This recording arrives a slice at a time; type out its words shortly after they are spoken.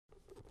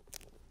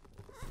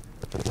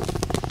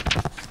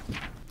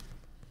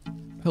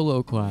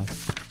Hello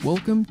class,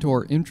 welcome to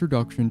our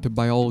Introduction to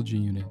Biology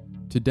unit.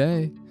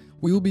 Today,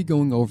 we will be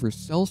going over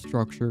cell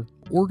structure,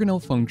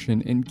 organelle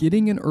function, and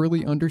getting an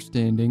early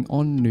understanding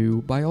on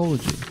new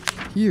biology.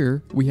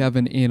 Here, we have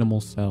an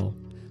animal cell.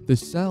 The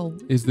cell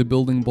is the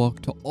building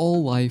block to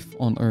all life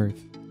on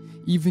Earth.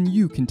 Even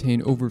you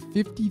contain over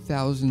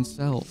 50,000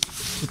 cells.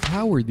 To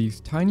power these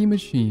tiny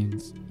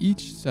machines,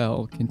 each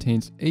cell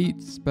contains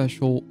 8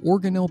 special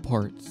organelle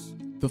parts: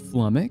 the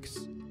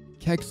flummox,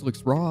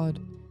 Kexlich's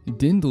rod,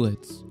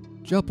 dendlets,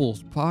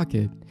 Juppel's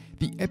pocket,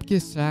 the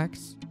epicus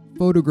sacs,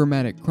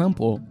 photogrammatic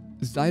crumple,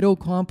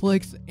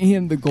 cytocomplex,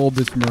 and the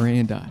bulbus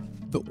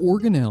mirandi. The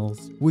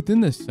organelles within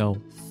the cell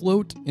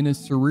float in a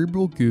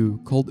cerebral goo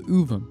called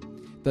ovum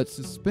that's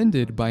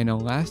suspended by an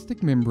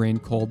elastic membrane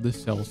called the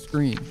cell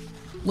screen.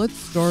 Let's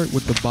start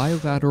with the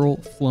bilateral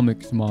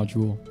flummox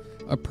module,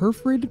 a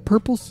perforated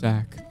purple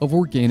sac of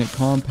organic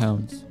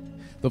compounds.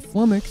 The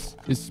flummox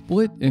is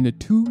split into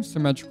 2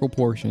 symmetrical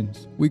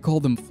portions. We call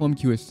them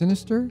flumcuus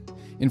sinister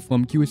and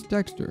flumcuus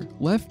dexter,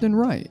 left and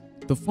right.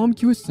 The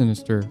flumcuus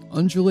sinister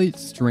undulates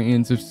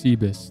strands of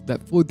sebus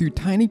that flow through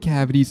tiny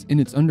cavities in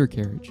its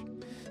undercarriage.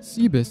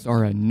 Sebus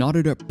are a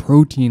knotted up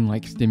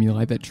protein-like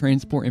stimuli that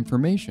transport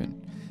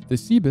information. The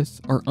sebus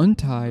are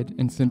untied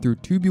and sent through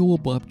tubular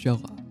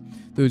blebgella.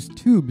 Those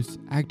tubes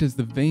act as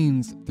the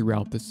veins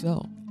throughout the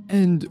cell.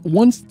 And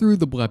once through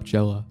the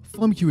blebgella,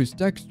 flumcuus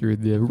dexter,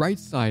 the right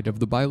side of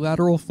the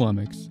bilateral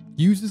flummox,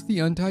 uses the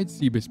untied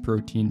sebus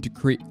protein to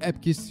create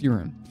epicus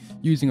serum,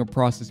 using a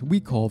process we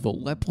call the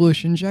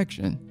Leplush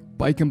injection.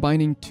 By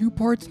combining 2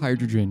 parts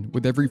hydrogen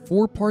with every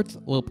 4 parts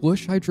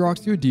Leplush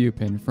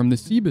hydroxyodiapine from the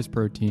sebus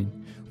protein,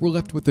 we're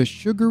left with a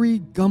sugary,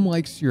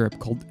 gum-like syrup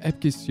called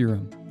epicus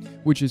serum,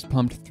 which is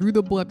pumped through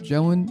the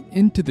blebgellin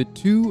into the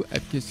 2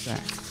 epicus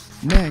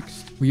sacs.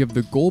 Next, we have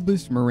the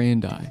bulbus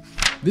mirandi.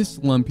 This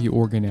lumpy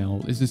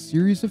organelle is a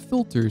series of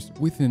filters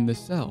within the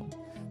cell.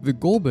 The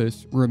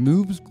bulbus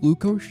removes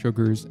glucose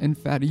sugars and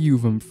fatty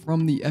ovum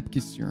from the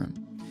epicus serum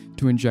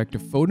to inject a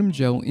photom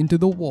gel into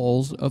the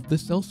walls of the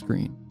cell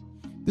screen.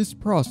 This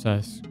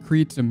process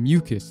creates a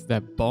mucus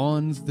that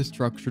bonds the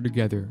structure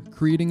together,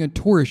 creating a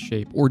torus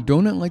shape or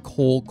donut-like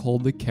hole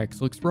called the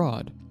Kexlich's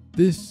rod.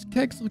 This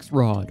Kexlich's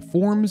rod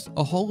forms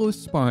a hollow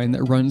spine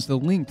that runs the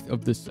length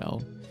of the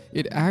cell.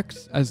 It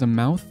acts as a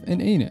mouth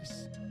and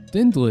anus.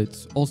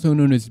 Dendlets, also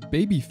known as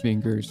baby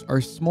fingers, are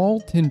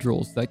small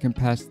tendrils that can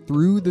pass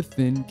through the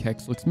thin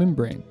Kexlich's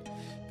membrane.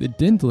 The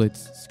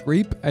dendlets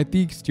scrape at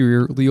the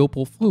exterior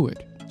Leopold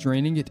fluid,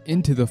 draining it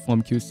into the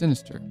flumcuus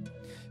sinister.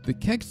 The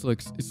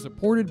Kexlich's is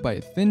supported by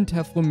a thin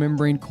Teflon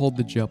membrane called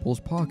the Juppel's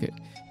pocket,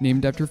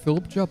 named after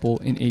Philip Juppel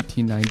in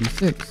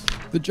 1896.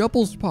 The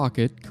Juppel's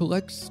pocket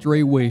collects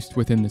stray waste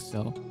within the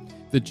cell.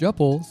 The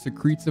Juppel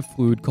secretes a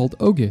fluid called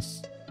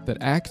ogus that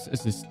acts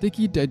as a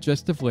sticky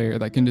digestive layer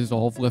that can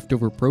dissolve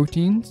leftover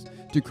proteins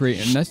to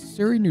create a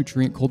necessary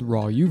nutrient called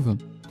raw ovum.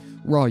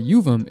 Raw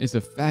ovum is a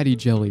fatty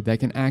jelly that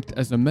can act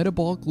as a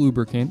metabolic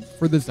lubricant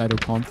for the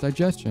cytocomplex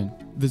digestion.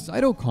 The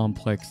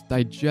cytocomplex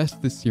digests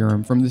the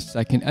serum from the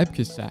second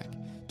epicus sac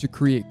to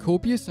create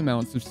copious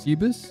amounts of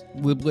sebus,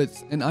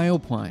 liblets, and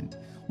iopline.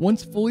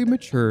 Once fully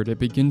matured, it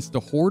begins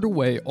to hoard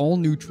away all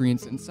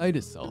nutrients inside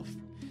itself.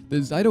 The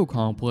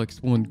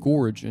cytocomplex will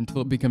engorge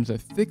until it becomes a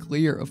thick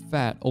layer of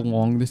fat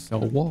along the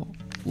cell wall.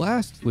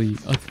 Lastly,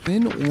 a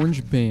thin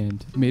orange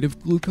band made of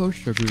glucose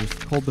sugars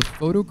called the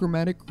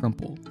photogrammatic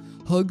crumple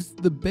hugs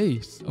the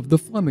base of the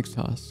flummox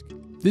husk.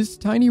 This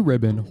tiny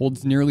ribbon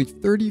holds nearly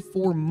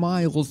 34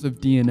 miles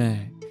of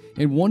DNA,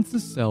 and once the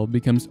cell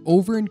becomes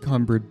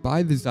over-encumbered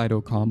by the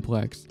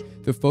cytocomplex,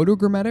 the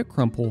photogrammatic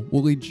crumple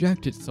will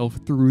eject itself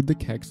through the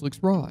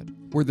Kexlich's rod,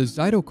 where the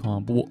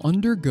cytocomp will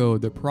undergo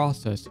the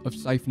process of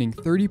siphoning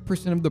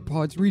 30% of the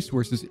pod's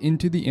resources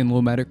into the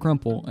enlomatic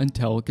crumple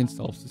until it can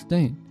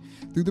self-sustain.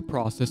 Through the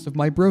process of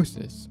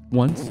mibrosis,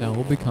 1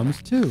 cell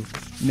becomes 2.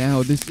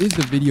 Now, this is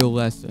a video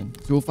lesson,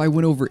 so if I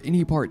went over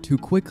any part too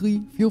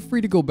quickly, feel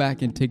free to go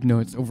back and take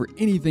notes over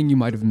anything you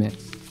might have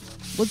missed.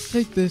 Let's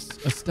take this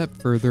a step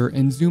further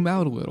and zoom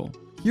out a little.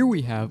 Here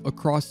we have a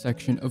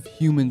cross-section of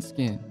human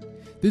skin.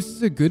 This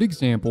is a good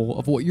example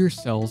of what your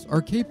cells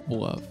are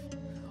capable of.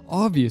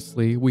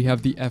 Obviously, we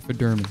have the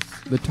epidermis,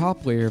 the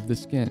top layer of the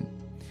skin.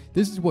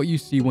 This is what you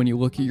see when you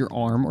look at your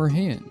arm or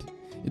hand.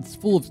 It's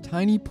full of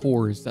tiny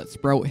pores that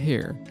sprout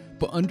hair,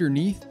 but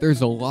underneath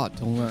there's a lot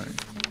to learn.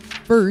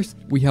 First,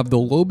 we have the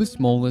lobus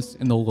mollis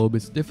and the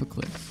lobus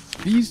difficile.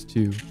 These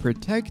two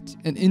protect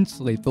and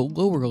insulate the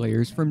lower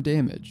layers from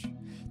damage.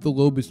 The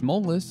lobus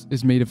mollis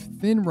is made of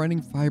thin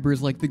running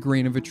fibers like the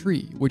grain of a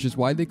tree, which is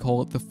why they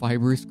call it the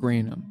fibrous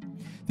granum.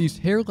 These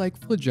hair-like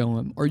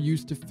flagellum are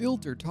used to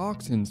filter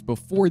toxins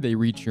before they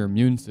reach your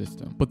immune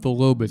system. But the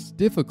lobus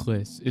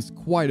difficilis is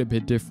quite a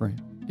bit different.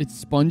 Its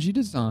spongy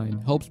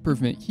design helps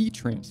prevent heat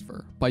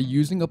transfer by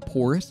using a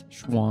porous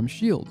Schwamm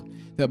shield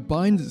that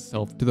binds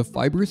itself to the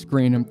fibrous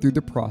granum through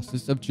the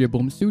process of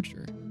gibulum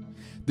suture.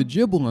 The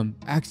gibulum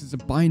acts as a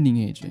binding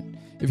agent.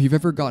 If you've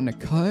ever gotten a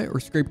cut or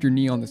scraped your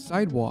knee on the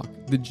sidewalk,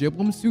 the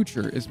gibulum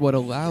suture is what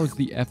allows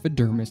the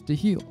epidermis to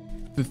heal.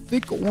 The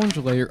thick orange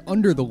layer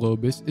under the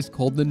lobus is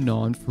called the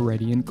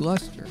non-Ferretian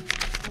cluster,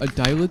 a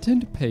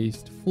dilatant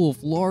paste full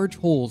of large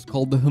holes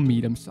called the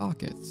hamidum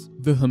sockets.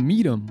 The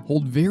hamidum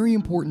hold very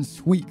important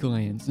sweet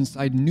glands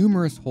inside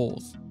numerous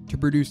holes to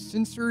produce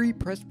sensory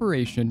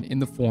perspiration in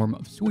the form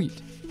of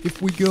sweet.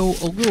 If we go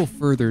a little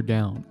further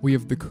down, we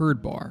have the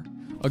curd bar,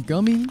 a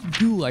gummy,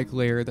 goo-like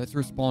layer that's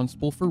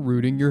responsible for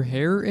rooting your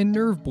hair and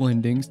nerve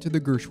blendings to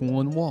the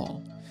Gershwin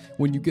wall.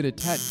 When you get a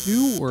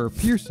tattoo or a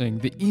piercing,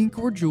 the ink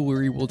or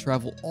jewelry will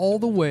travel all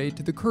the way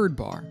to the curd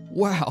bar.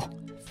 Wow!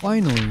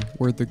 Finally,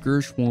 we're at the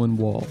Gershwin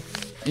wall.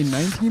 In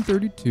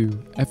 1932,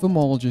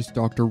 ophthalmologist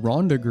Dr.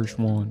 Rhonda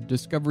Gershwin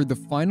discovered the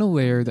final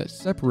layer that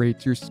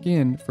separates your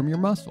skin from your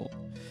muscle.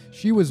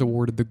 She was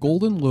awarded the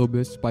Golden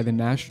Lobus by the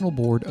National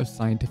Board of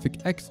Scientific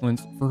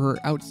Excellence for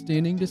her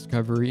outstanding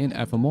discovery in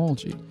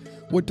ophthalmology.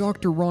 What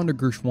Dr. Rhonda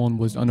Gershwin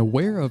was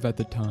unaware of at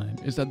the time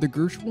is that the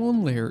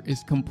Gershwin layer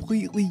is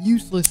completely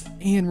useless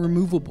and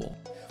removable.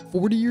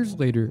 40 years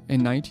later,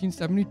 in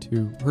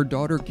 1972, her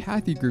daughter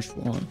Kathy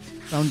Gershwin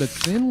found a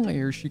thin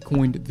layer she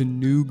coined the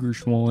new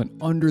Gershwin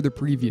under the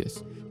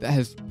previous that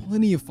has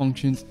plenty of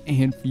functions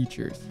and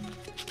features.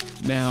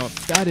 Now,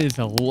 that is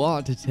a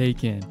lot to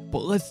take in,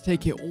 but let's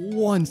take it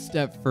one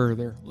step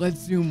further. Let's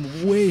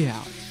zoom way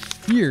out.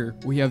 Here,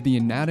 we have the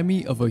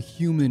anatomy of a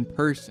human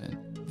person.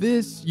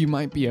 This you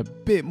might be a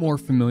bit more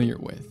familiar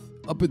with.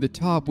 Up at the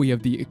top, we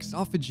have the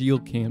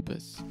esophageal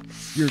campus.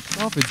 Your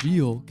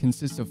esophageal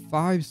consists of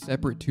 5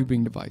 separate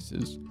tubing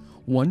devices,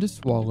 1 to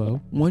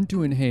swallow, 1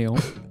 to inhale,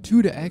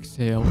 2 to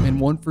exhale, and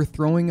 1 for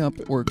throwing up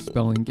or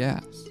expelling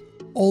gas.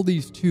 All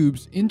these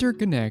tubes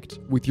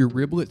interconnect with your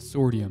riblet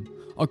sordium,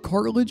 a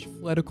cartilage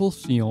fletical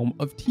coelom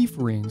of teeth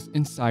rings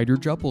inside your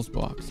Juppel's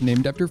box,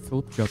 named after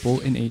Philip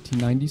Juppel in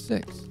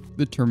 1896.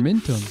 The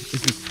termentum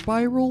is a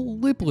spiral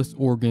lipless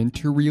organ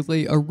to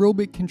relay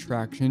aerobic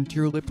contraction to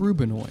your lip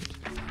rubenoid,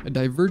 a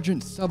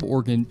divergent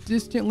suborgan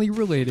distantly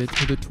related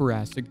to the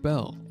thoracic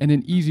bell. And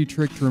an easy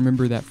trick to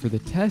remember that for the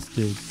test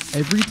is,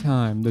 every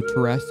time the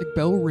thoracic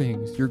bell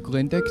rings, your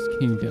Glindex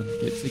kingdom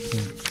gets a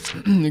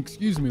king.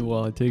 Excuse me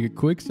while I take a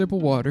quick sip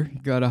of water.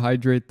 Gotta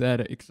hydrate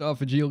that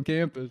esophageal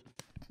campus.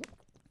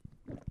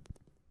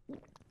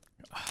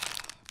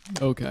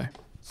 Okay.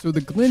 So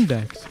the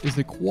Glindex is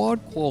a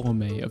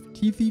quad-quolome of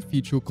teethy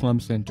fecal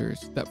clump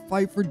centers that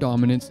fight for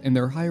dominance in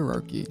their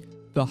hierarchy.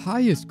 The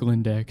highest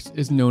Glindex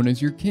is known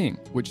as your king,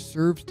 which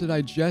serves to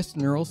digest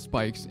neural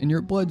spikes in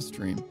your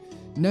bloodstream.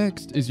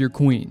 Next is your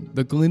queen.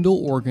 The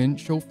glindal organ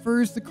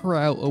chauffeurs the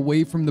corral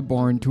away from the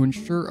barn to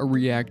ensure a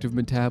reactive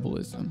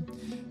metabolism.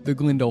 The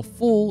glindal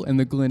full and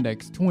the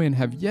Glindex twin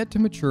have yet to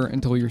mature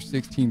until your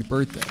 16th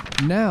birthday.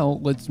 Now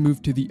let's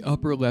move to the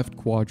upper left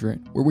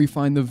quadrant, where we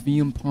find the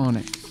veum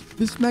ponix.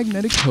 This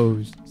magnetic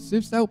hose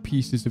sifts out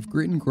pieces of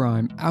grit and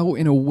grime out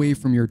and away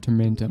from your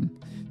termentum.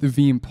 The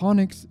veum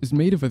ponix is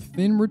made of a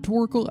thin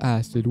rhetorical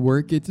acid where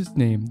it gets its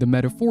name, the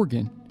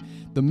metaphorgan.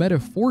 The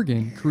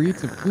metaphorgan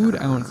creates a fluid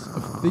ounce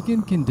of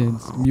thickened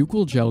condensed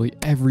mucal jelly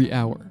every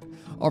hour,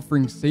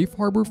 offering safe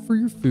harbor for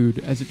your food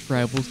as it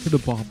travels to the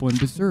boplin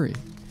basuri.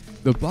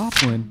 The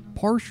boplin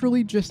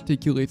partially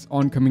gesticulates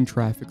oncoming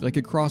traffic like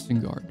a crossing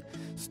guard,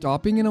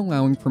 stopping and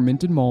allowing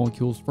fermented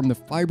molecules from the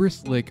fibrous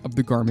slick of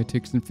the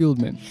Garmatix and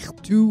Fieldman.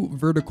 2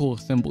 vertical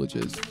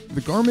assemblages.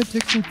 The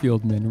Garmatix and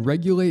Fieldman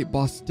regulate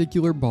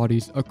bosticular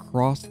bodies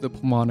across the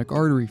pulmonic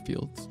artery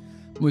fields.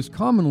 Most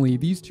commonly,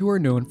 these 2 are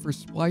known for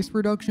splice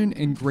reduction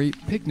and great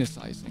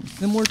pycnicizing,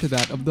 similar to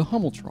that of the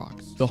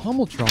Hummeltrox. The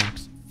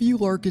Hummeltrox,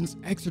 Phelarkins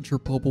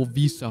exotrapopal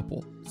V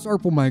supple,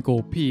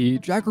 Sarpelmichael P,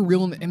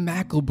 Jackarillin and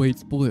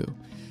Maclebates blue.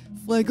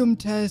 Phlegum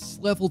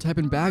test, Leveltep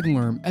and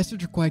Baglerm,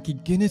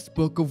 Esotraquaki Guinness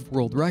Book of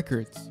World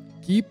Records.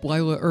 Keep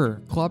Lila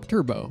Klop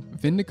Turbo,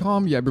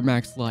 Vindicom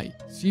Yabbermax Light,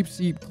 Seep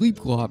Seep Gleep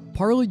Glop,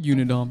 Parla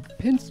Unidom,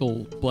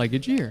 Pencil,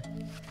 Blagagear.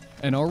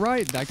 And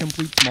alright, that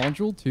completes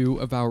Module 2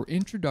 of our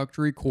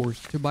introductory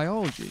course to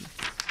biology.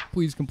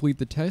 Please complete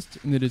the test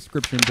in the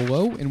description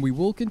below, and we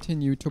will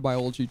continue to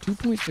Biology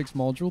 2.6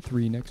 Module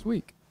 3 next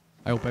week.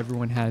 I hope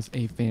everyone has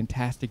a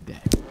fantastic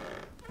day.